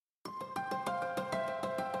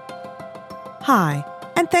Hi,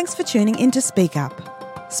 and thanks for tuning in to Speak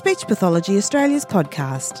Up, Speech Pathology Australia's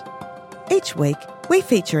podcast. Each week, we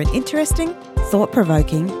feature an interesting,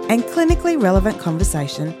 thought-provoking and clinically relevant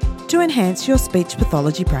conversation to enhance your speech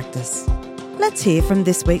pathology practice. Let's hear from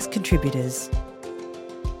this week's contributors.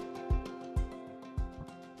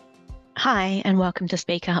 Hi and welcome to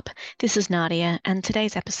Speak Up. This is Nadia and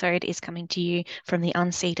today's episode is coming to you from the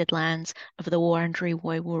unceded lands of the Wurundjeri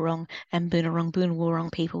Woi-wurrung and Boonwurrung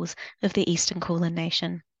Boonwurrung peoples of the Eastern Kulin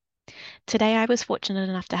Nation. Today I was fortunate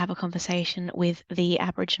enough to have a conversation with the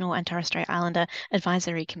Aboriginal and Torres Strait Islander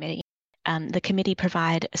Advisory Committee. The committee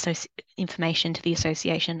provide information to the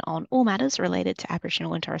association on all matters related to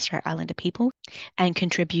Aboriginal and Torres Strait Islander people and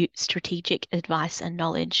contribute strategic advice and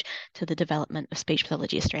knowledge to the development of Speech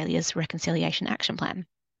Pathology Australia's Reconciliation Action Plan.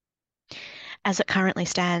 As it currently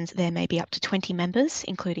stands, there may be up to 20 members,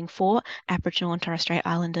 including 4 Aboriginal and Torres Strait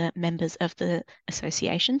Islander members of the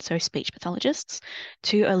association, so speech pathologists,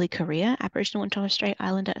 2 early career Aboriginal and Torres Strait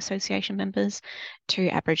Islander Association members, 2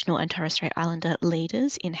 Aboriginal and Torres Strait Islander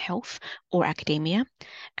leaders in health or academia,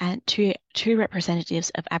 and two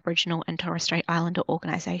representatives of Aboriginal and Torres Strait Islander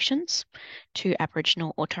organisations, 2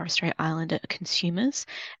 Aboriginal or Torres Strait Islander consumers,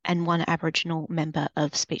 and 1 Aboriginal member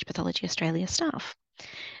of Speech Pathology Australia staff.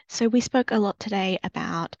 So we spoke a lot today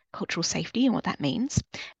about cultural safety and what that means,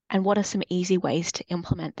 and what are some easy ways to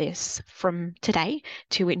implement this from today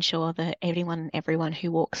to ensure that everyone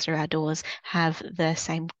who walks through our doors have the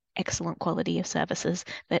same excellent quality of services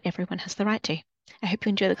that everyone has the right to. I hope you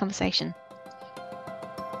enjoy the conversation.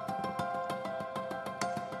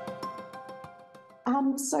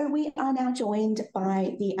 So we are now joined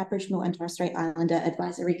by the Aboriginal and Torres Strait Islander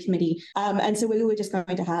Advisory Committee. And so we were just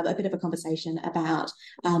going to have a bit of a conversation about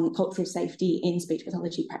cultural safety in speech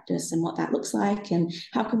pathology practice and what that looks like and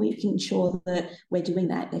how can we ensure that we're doing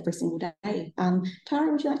that every single day.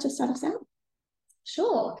 Tara, would you like to start us out?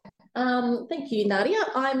 Sure. Thank you, Nadia.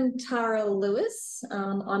 I'm Tara Lewis.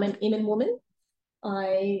 I'm an Iman woman.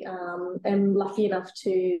 I am lucky enough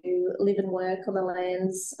to live and work on the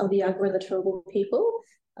lands of the Yagara and the Turrbal people.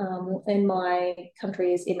 And my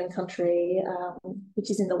country is Iman country,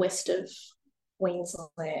 which is in the west of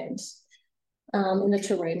Queensland, in the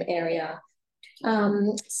Taroom area.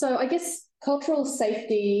 So I guess cultural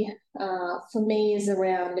safety for me is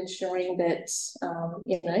around ensuring that,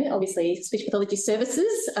 obviously speech pathology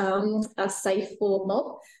services are safe for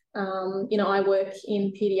mob. I work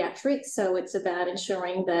in paediatrics, so it's about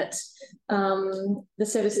ensuring that the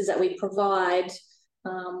services that we provide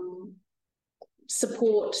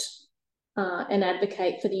support and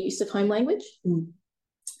advocate for the use of home language.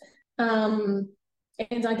 And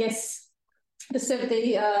I guess what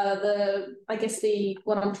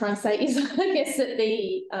I'm trying to say is I guess that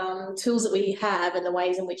the tools that we have and the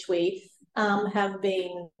ways in which we have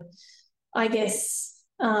been,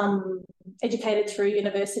 educated through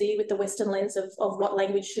university with the Western lens of what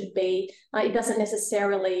language should be. It doesn't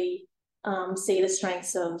necessarily see the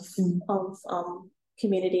strengths of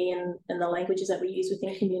community and the languages that we use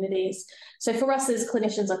within communities. So for us as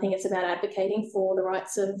clinicians, I think it's about advocating for the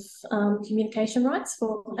rights of communication rights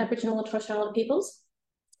for Aboriginal and Torres Strait Islander peoples.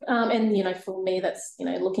 And, for me, that's,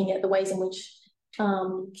 looking at the ways in which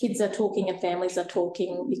kids are talking and families are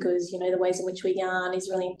talking, because the ways in which we yarn is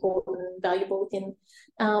really important and valuable within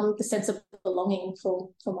the sense of belonging for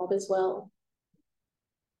mob as well.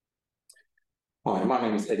 Hi, my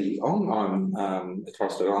name is Eddie Ong. I'm a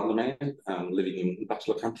Torres Strait Islander man living in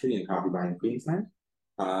Bachelor Country in Hervey Bay in Queensland,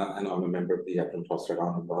 and I'm a member of the Aboriginal and Torres Strait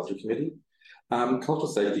Islander Advisory Committee. Cultural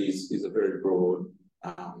safety is a very broad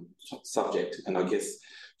subject, and I guess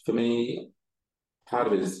for me, part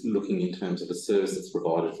of it is looking in terms of the service that's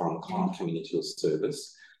provided from a client coming into your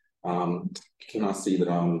service. Can I see that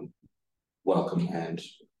I'm welcome and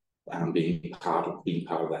being part of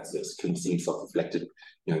that service? Can see myself reflected,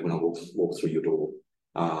 when I walk through your door.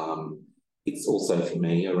 It's also for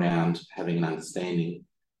me around having an understanding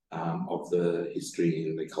of the history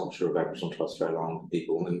and the culture of Aboriginal and Torres Strait Islander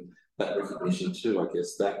people, and that recognition too. I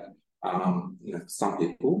guess that some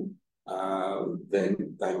people,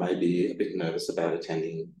 then they may be a bit nervous about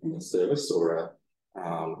attending a service or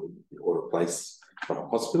a place like a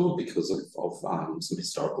hospital because of some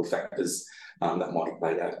historical factors that might have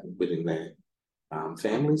played out within their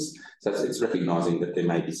families. So it's recognising that there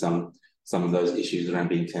may be some of those issues around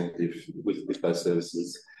being tentative with those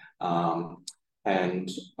services, and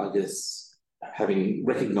I guess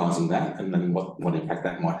recognising that and then what impact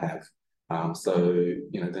that might have.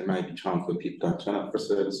 There may be times when people don't turn up for a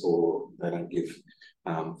service or they don't give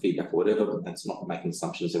feedback or whatever, but that's not making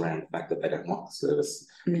assumptions around the fact that they don't want the service,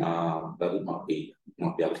 but it might be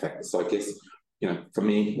other factors. So I guess for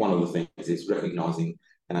me, one of the things is recognising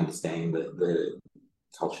and understanding the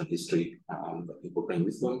culture and history that people bring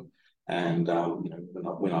with them. And,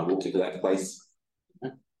 when I walk into that place,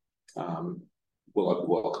 will I be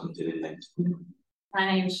welcomed in there?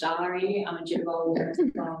 My name's Shari. I'm a Jibble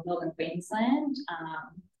from Northern Queensland,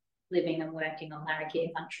 living and working on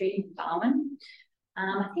Larrakia country in Darwin.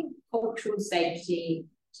 I think cultural safety,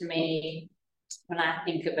 to me, when I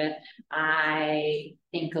think of it, I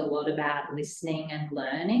think a lot about listening and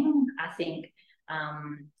learning. I think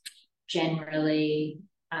generally,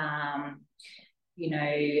 as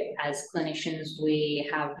clinicians, we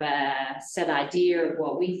have a set idea of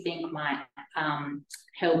what we think might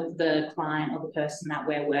help the client or the person that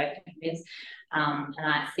we're working with. And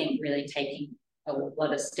I think really taking a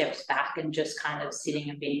lot of steps back and just kind of sitting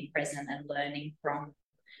and being present and learning from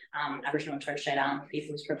Aboriginal and Torres Strait Islander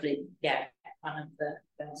people is probably, one of the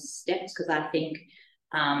first steps, because I think,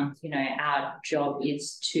 our job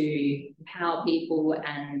is to empower people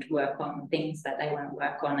and work on things that they want to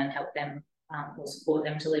work on and help them or support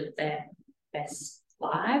them to live their best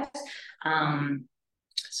lives. I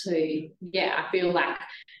feel like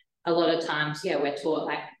a lot of times, we're taught,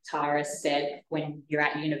 like Tara said, when you're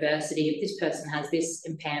at university, if this person has this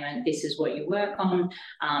impairment, this is what you work on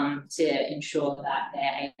to ensure that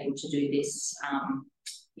they're able to do this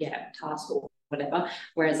task or whatever.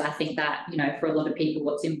 Whereas I think that, for a lot of people,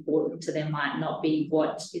 what's important to them might not be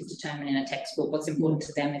what is determined in a textbook. What's important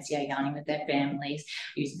to them is, yarning with their families,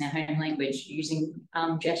 using their home language, using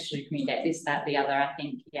gesture to communicate this, that, the other. I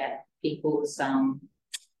think, people's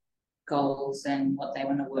goals and what they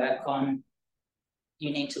want to work on,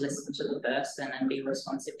 you need to listen to the person and be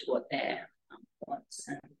responsive to what their wants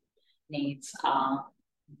and needs are.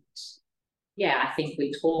 I think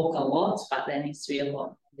we talk a lot, but there needs to be a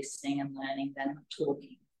lot of listening and learning than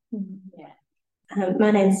talking.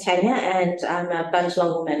 My name's Tanya, and I'm a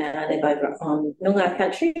Bundjalung woman, and I live over on Noongar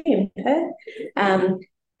country in Perth. And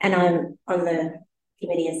I'm on the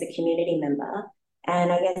committee as a community member.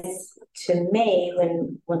 And I guess to me,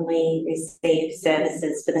 when we receive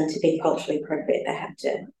services, for them to be culturally appropriate, they have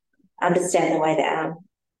to understand the way that our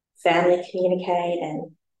family communicate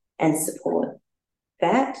and support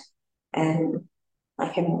that. And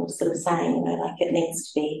like I'm sort of saying, it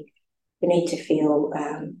needs to be, we need to feel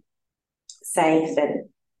safe and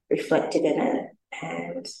reflected in it,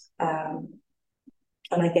 and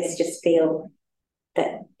I guess just feel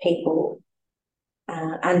that people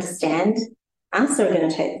understand us, or are going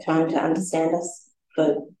to take the time to understand us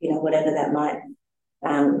for whatever that might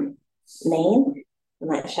mean. And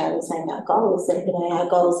like Shari was saying about goals, that our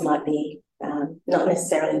goals might be not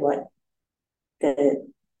necessarily what the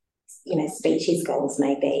species goals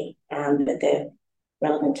may be, but they're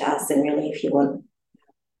relevant to us. And really, if you want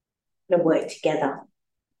to work together,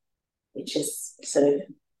 which is sort of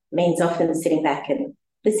means often sitting back and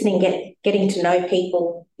listening, getting to know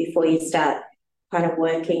people before you start kind of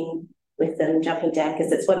working with them, jumping down, because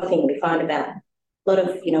it's one thing we find about a lot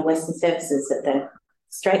of Western services, that they're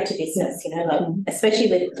straight to business, especially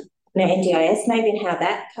with NDIS, maybe, and how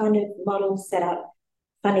that kind of model set up.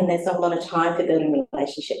 Finding there's not a lot of time for building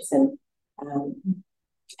relationships, and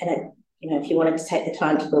it, if you wanted to take the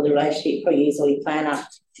time to build a relationship, you probably use all your planner.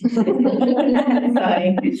 So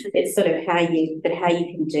it's sort of how you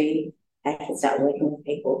can start working with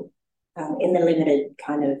people in the limited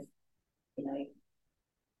kind of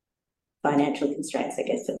financial constraints, I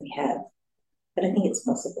guess, that we have. But I think it's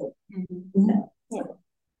possible. Mm-hmm. So,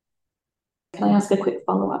 Can I ask a quick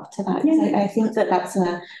follow-up to that? Yeah. I think that's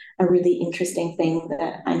a really interesting thing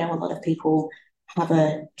that I know a lot of people have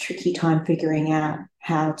a tricky time figuring out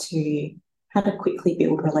how to quickly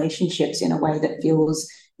build relationships in a way that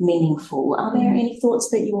feels meaningful. Are there any thoughts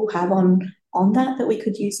that you all have on that we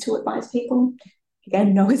could use to advise people?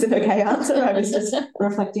 Again, no is an okay answer. I was just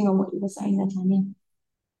reflecting on what you were saying there, Tanya.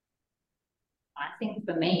 I think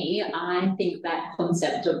for me, I think that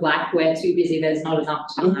concept of we're too busy, there's not enough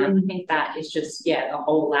time. I think that is just, the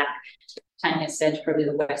whole, Tanya said, probably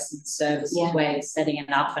the Western service way of setting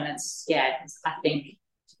it up. And it's, I think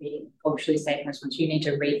to be culturally safe and responsible, you need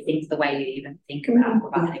to rethink the way you even think about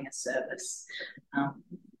providing a service.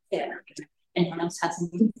 Anyone else has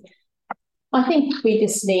anything? I think we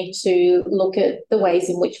just need to look at the ways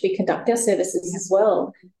in which we conduct our services as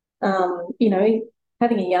well.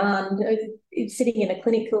 Having a yarn, sitting in a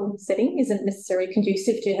clinical setting isn't necessarily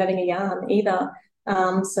conducive to having a yarn either.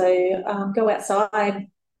 So go outside,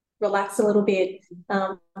 relax a little bit,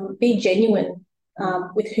 be genuine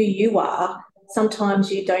with who you are.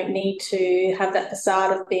 Sometimes you don't need to have that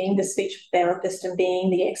facade of being the speech therapist and being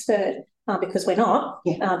the expert, because we're not.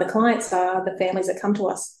 The clients are the families that come to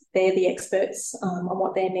us. they're the experts on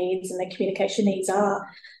what their needs and their communication needs are.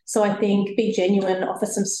 So I think be genuine, offer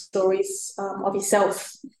some stories of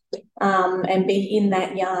yourself, and be in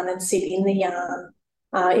that yarn and sit in the yarn.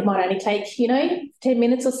 It might only take, 10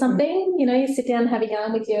 minutes or something. You sit down and have a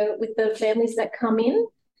yarn with the families that come in.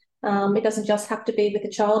 It doesn't just have to be with the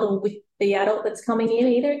child or with the adult that's coming in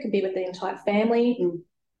either. It can be with the entire family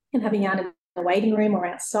and have a yarn in the waiting room or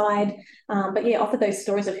outside. But yeah, offer those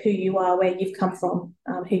stories of who you are, where you've come from,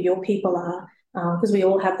 who your people are, because we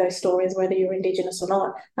all have those stories, whether you're Indigenous or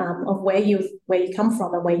not, of where you come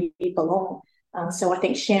from and where you belong. So I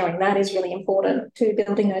think sharing that is really important to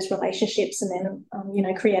building those relationships and then,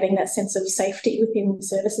 creating that sense of safety within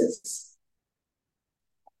services.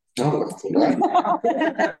 Oh,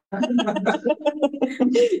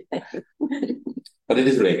 but it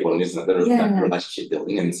is really important, isn't it? That relationship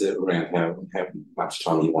building, and it's around how much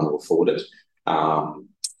time you want to afford it.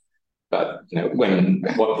 But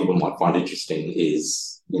what people might find interesting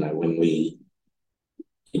is, when we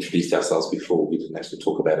introduced ourselves before, we didn't actually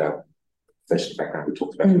talk about our professional background. We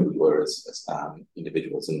talked about who we were as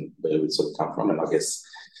individuals and where we sort of come from. And I guess,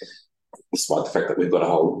 despite the fact that we've got a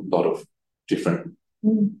whole lot of different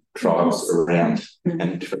tribes around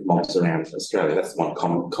and different mobs around Australia, that's one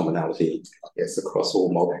commonality, I guess, across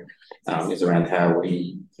all mob, is around how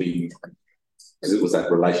we because it was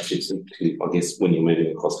that relationships, and I guess when you're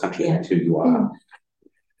moving across country, and who you are,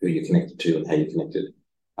 who you're connected to, and how you're connected.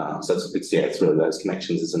 So it's really those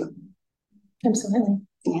connections, isn't it? Absolutely.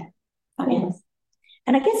 Yeah.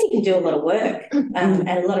 And I guess you can do a lot of work and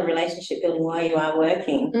a lot of relationship building while you are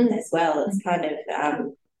working as well. It's kind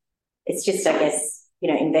of, it's just, I guess,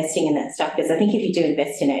 investing in that stuff, because I think if you do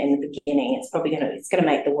invest in it in the beginning, it's probably going to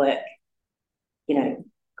make the work,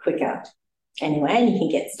 quicker anyway, and you can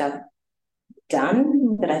get stuff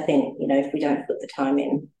done. But I think, if we don't put the time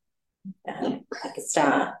in at the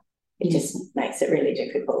start, it just makes it really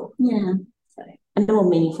difficult. Yeah. So. And a more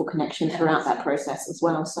meaningful connection throughout that process as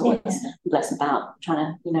well. So it's less about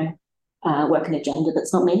trying to, work an agenda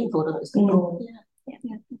that's not meaningful to those people.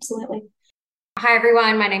 Yeah, absolutely. Hi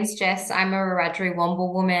everyone, my name's Jess. I'm a Wiradjuri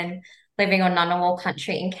Wamble woman living on Ngunnawal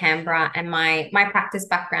country in Canberra, and my practice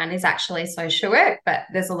background is actually social work, but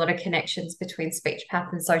there's a lot of connections between speech path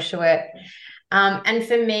and social work. And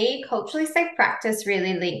for me, culturally safe practice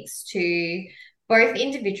really links to both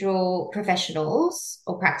individual professionals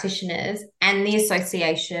or practitioners and the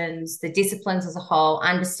associations, the disciplines as a whole,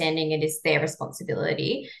 understanding it is their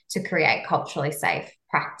responsibility to create culturally safe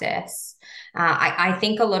practice. I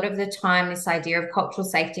think a lot of the time this idea of cultural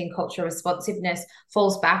safety and cultural responsiveness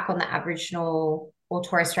falls back on the Aboriginal or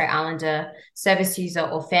Torres Strait Islander service user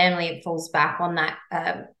or family. It falls back on that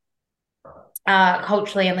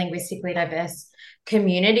culturally and linguistically diverse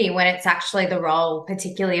community, when it's actually the role,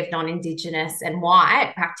 particularly of non-Indigenous and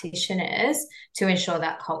white practitioners, to ensure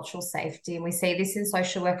that cultural safety. And we see this in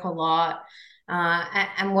social work a lot.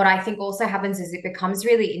 And what I think also happens is it becomes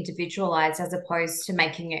really individualized as opposed to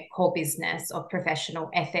making it core business of professional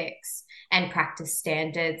ethics and practice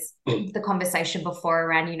standards. The conversation before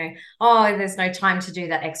around, there's no time to do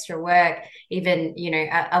that extra work. Even,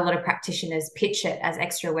 a lot of practitioners pitch it as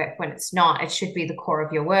extra work when it's not. It should be the core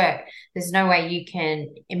of your work. There's no way you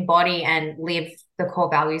can embody and live the core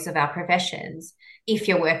values of our professions if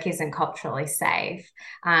your work isn't culturally safe.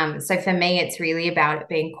 So for me, it's really about it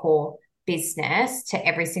being core business to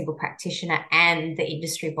every single practitioner and the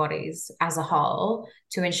industry bodies as a whole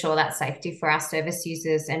to ensure that safety for our service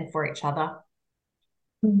users and for each other.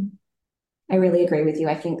 I really agree with you.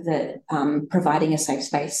 I think that providing a safe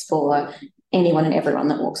space for anyone and everyone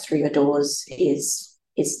that walks through your doors is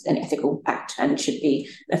an ethical act and should be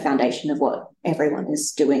the foundation of what everyone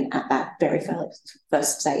is doing at that very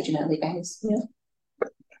first stage in early days.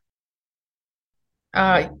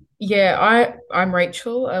 I'm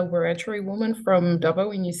Rachel, a Wiradjuri woman from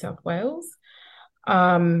Dubbo in New South Wales.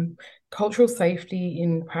 Cultural safety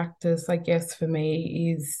in practice, I guess, for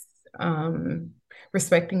me is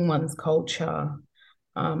respecting one's culture,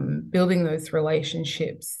 building those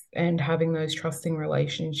relationships and having those trusting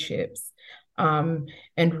relationships, and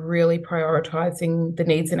really prioritising the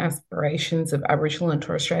needs and aspirations of Aboriginal and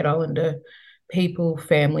Torres Strait Islander people,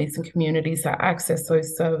 families and communities that access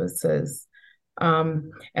those services.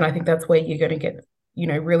 And I think that's where you're going to get,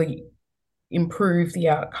 really improve the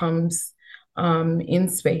outcomes in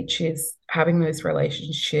speech, is having those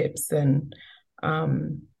relationships. And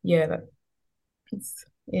that's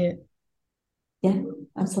it. Yeah,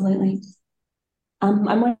 absolutely. I'm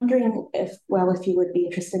wondering if you would be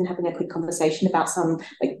interested in having a quick conversation about some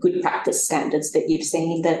good practice standards that you've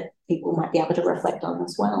seen that people might be able to reflect on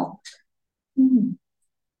as well.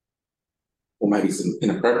 or maybe some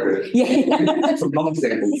inappropriate, some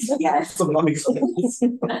non-examples. Yes. Some non-examples.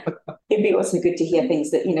 It'd be also good to hear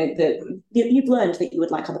things that, that you've learned that you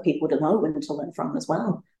would like other people to know and to learn from as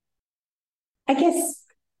well. I guess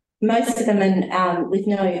most of them, and with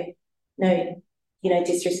no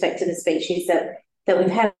disrespect to the species that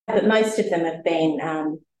we've had, but most of them have been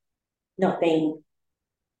not been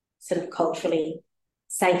sort of culturally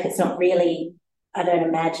safe. It's not really, I don't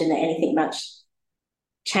imagine that anything much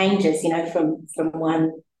changes, from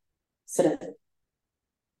one sort of,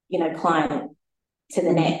 client to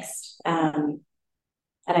the next. I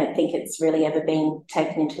don't think it's really ever been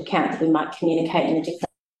taken into account that we might communicate in a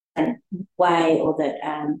different way, or that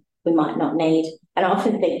we might not need. And I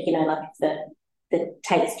often think, like the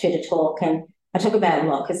takes two to talk, and I talk about it a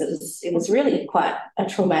lot because it was really quite a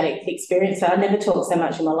traumatic experience. So I never talked so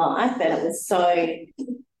much in my life, and it was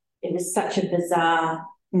such a bizarre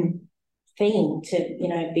thing to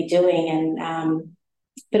be doing, and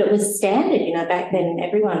but it was standard. Back then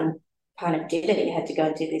everyone kind of did it. You had to go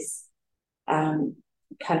and do this kind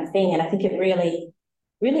of thing, and I think it really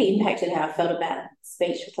impacted how I felt about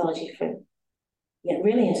speech pathology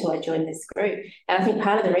really until I joined this group. And I think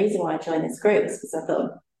part of the reason why I joined this group was because I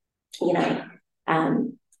thought,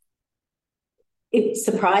 it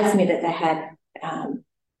surprised me that they had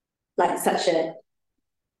like such a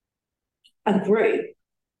group,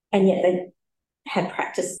 and yet they had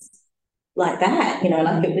practice like that,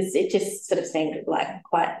 like it just sort of seemed like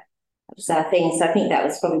quite a bizarre thing. So I think that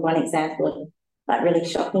was probably one example of like really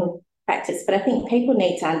shocking practice. But I think people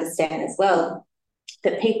need to understand as well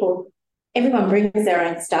that everyone brings their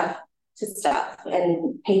own stuff to stuff,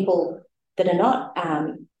 and people that are not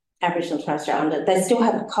Aboriginal and Torres Strait Islander, they still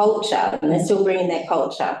have a culture, and they're still bringing their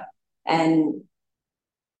culture and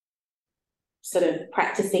sort of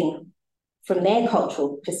practicing from their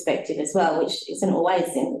cultural perspective as well, which isn't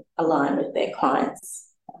always in line with their clients'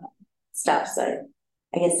 stuff. So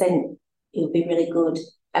I guess then it would be really good.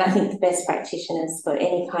 And I think the best practitioners for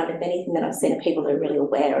any kind of anything that I've seen are people that are really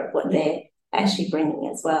aware of what they're actually bringing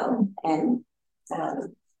as well. And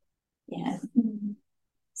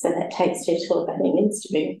so that takes two to talk, I think, needs to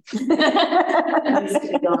be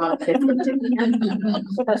gone.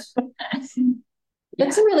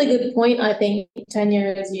 That's a really good point, I think,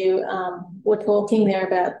 Tanya, as you were talking there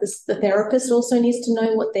about this. The therapist also needs to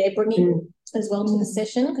know what they're bringing as well to the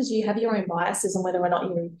session, because you have your own biases, and whether or not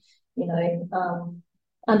you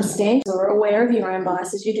understand or are aware of your own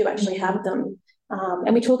biases, you do actually have them.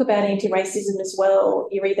 And we talk about anti-racism as well.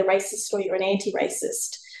 You're either racist or you're an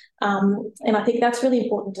anti-racist. And I think that's really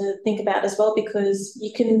important to think about as well, because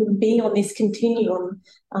you can be on this continuum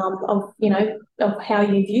of how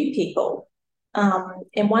you view people.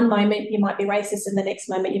 In one moment you might be racist, and the next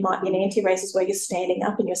moment you might be an anti-racist, where you're standing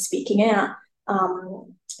up and you're speaking out.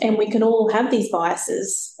 And we can all have these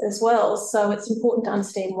biases as well. So it's important to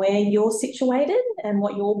understand where you're situated and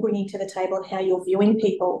what you're bringing to the table and how you're viewing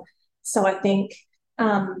people. So I think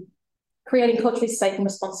creating culturally safe and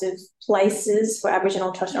responsive places for Aboriginal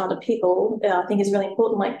and Torres Strait Islander people, I think is really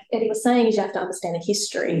important. Like Eddie was saying, is you have to understand the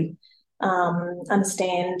history,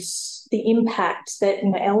 understand the impact that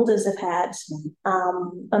elders have had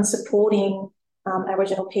on supporting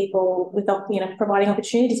Aboriginal people with providing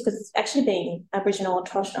opportunities, because it's actually been Aboriginal and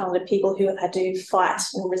Torres Strait Islander people who have had to fight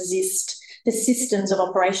and resist the systems of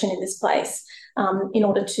operation in this place in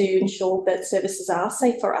order to ensure that services are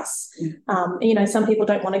safe for us. Some people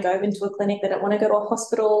don't want to go into a clinic, they don't want to go to a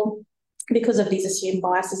hospital because of these assumed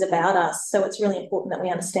biases about us. So it's really important that we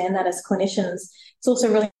understand that as clinicians. It's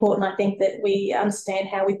also really important, I think, that we understand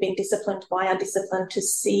how we've been disciplined by our discipline to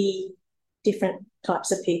see different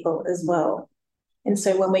types of people as well. And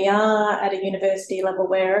so when we are at a university level,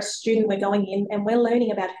 we're a student, we're going in and we're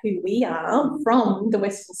learning about who we are from the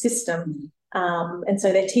Western system. And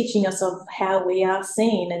so they're teaching us of how we are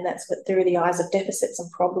seen, and that's through the eyes of deficits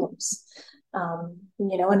and problems.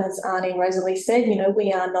 And as Arnie and Rosalie said,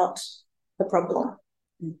 we are not the problem.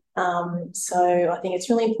 So I think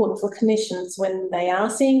it's really important for clinicians when they are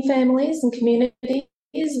seeing families and communities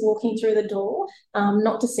walking through the door,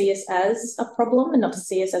 not to see us as a problem and not to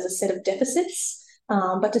see us as a set of deficits,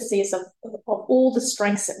 but to see us of all the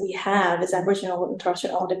strengths that we have as Aboriginal and Torres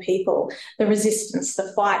Strait Islander people, the resistance,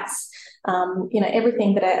 the fights,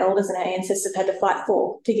 everything that our elders and our ancestors have had to fight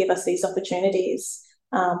for to give us these opportunities.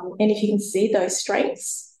 And if you can see those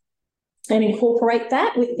strengths and incorporate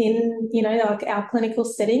that within, our clinical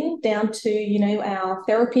setting down to, our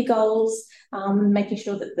therapy goals, making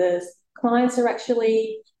sure that the clients are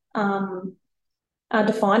actually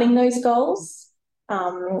defining those goals.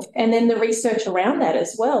 And then the research around that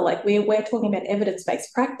as well. Like we're talking about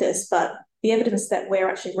evidence-based practice, but the evidence that we're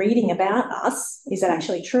actually reading about us, is that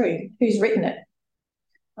actually true? Who's written it?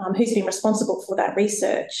 Who's been responsible for that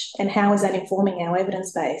research, and how is that informing our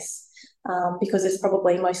evidence base? Because it's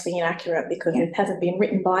probably mostly inaccurate because it hasn't been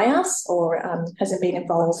written by us or hasn't been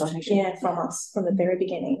involved from us from the very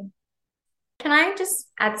beginning. Can I just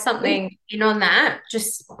add something in on that,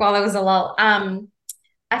 just while there was a lull?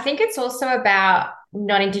 I think it's also about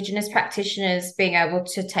non-Indigenous practitioners being able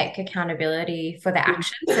to take accountability for their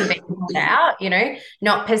actions and being called out,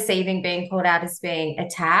 not perceiving being called out as being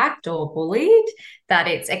attacked or bullied, that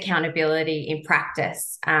it's accountability in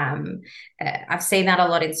practice. I've seen that a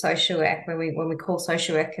lot in social work when we call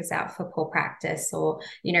social workers out for poor practice or,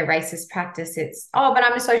 racist practice. It's, oh, but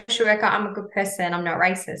I'm a social worker, I'm a good person, I'm not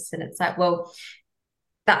racist. And it's like, well,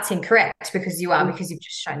 that's incorrect because you are, because you've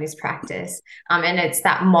just shown this practice. And it's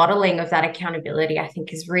that modeling of that accountability, I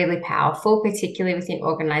think, is really powerful, particularly within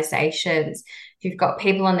organizations. If you've got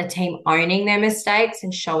people on the team owning their mistakes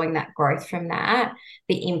and showing that growth from that,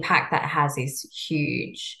 the impact that has is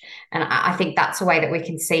huge. And I think that's a way that we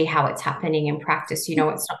can see how it's happening in practice. It's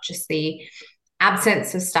not just the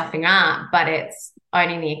absence of stuffing up, but it's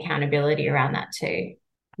owning the accountability around that too.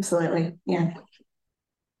 Absolutely. Yeah.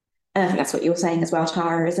 And I think that's what you were saying as well,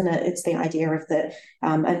 Tara, isn't it? It's the idea of the,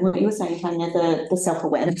 and what you were saying, Tanya, the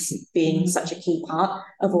self-awareness being such a key part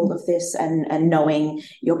of all of this, and knowing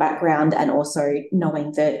your background, and also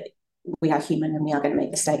knowing that we are human and we are going to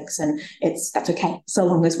make mistakes, and that's okay, so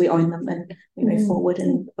long as we own them and we move forward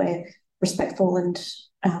and we're respectful and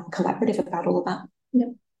collaborative about all of that.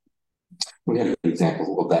 Yep. We had an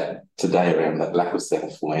example of that today around that lack of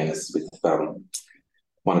self-awareness with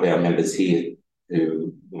one of our members here,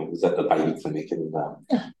 who was at the baby clinic and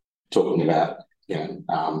talking about,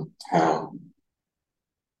 how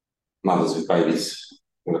mothers with babies,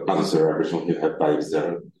 mothers who are Aboriginal who have babies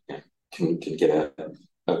that can get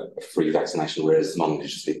a free vaccination, whereas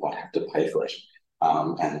non-Indigenous people might have to pay for it.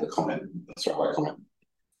 And the comment, the throwaway comment,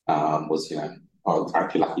 was,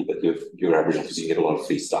 aren't you lucky that you're Aboriginal because you get a lot of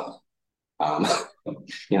free stuff.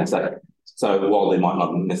 So while they might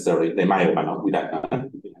not necessarily, they may or may not, we don't know,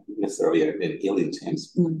 necessarily an ill intent.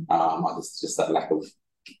 It's just that lack of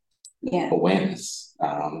awareness,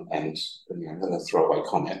 and a throwaway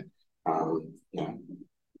comment.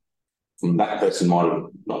 From that person might have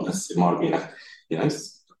not necessarily, might have been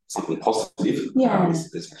something positive.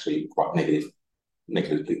 It's actually quite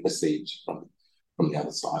negatively perceived from the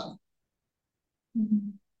other side.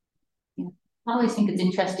 I always think it's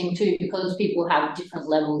interesting too, because people have different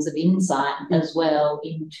levels of insight as well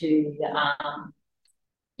into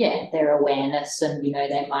their awareness, and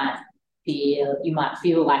they might feel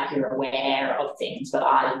like you're aware of things, but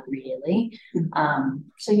aren't really.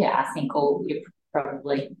 I think you're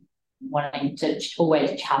probably wanting to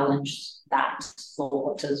always challenge that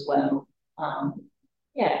thought as well. I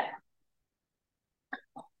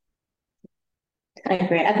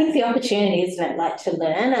agree. I think the opportunity, isn't it, like to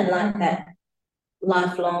learn and like that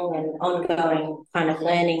lifelong and ongoing kind of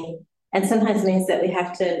learning, and sometimes means that we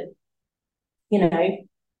have to,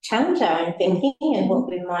 challenge our own thinking and what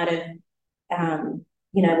we might have,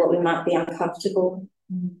 what we might be uncomfortable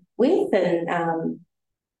with, and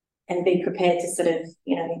be prepared to sort of,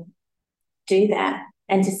 do that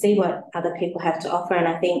and to see what other people have to offer. And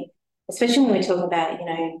I think, especially when we're talking about,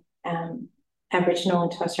 Aboriginal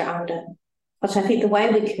and Torres Strait Islander, which I think the way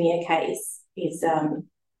we communicate is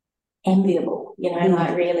enviable,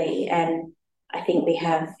 like really. And I think we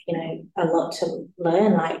have, a lot to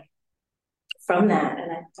learn, like, from that.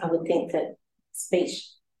 And I would think that speech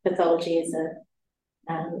pathology as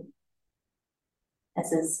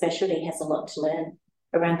a specialty has a lot to learn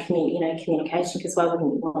around communication, because why wouldn't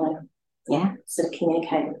you want to sort of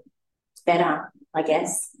communicate better, I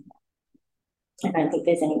guess. I don't think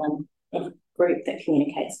there's any group that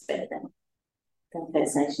communicates better than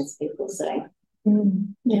First Nations people, so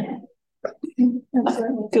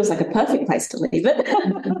feels like a perfect place to leave it.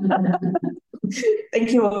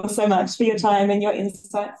 Thank you all so much for your time and your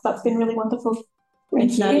insights. That's been really wonderful.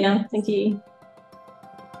 Thanks, Nadia. Thank you.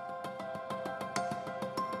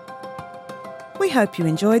 We hope you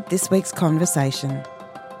enjoyed this week's conversation.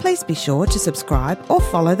 Please be sure to subscribe or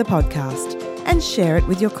follow the podcast and share it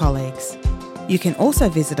with your colleagues. You can also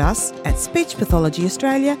visit us at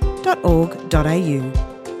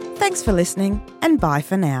speechpathologyaustralia.org.au. Thanks for listening, and bye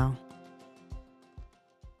for now.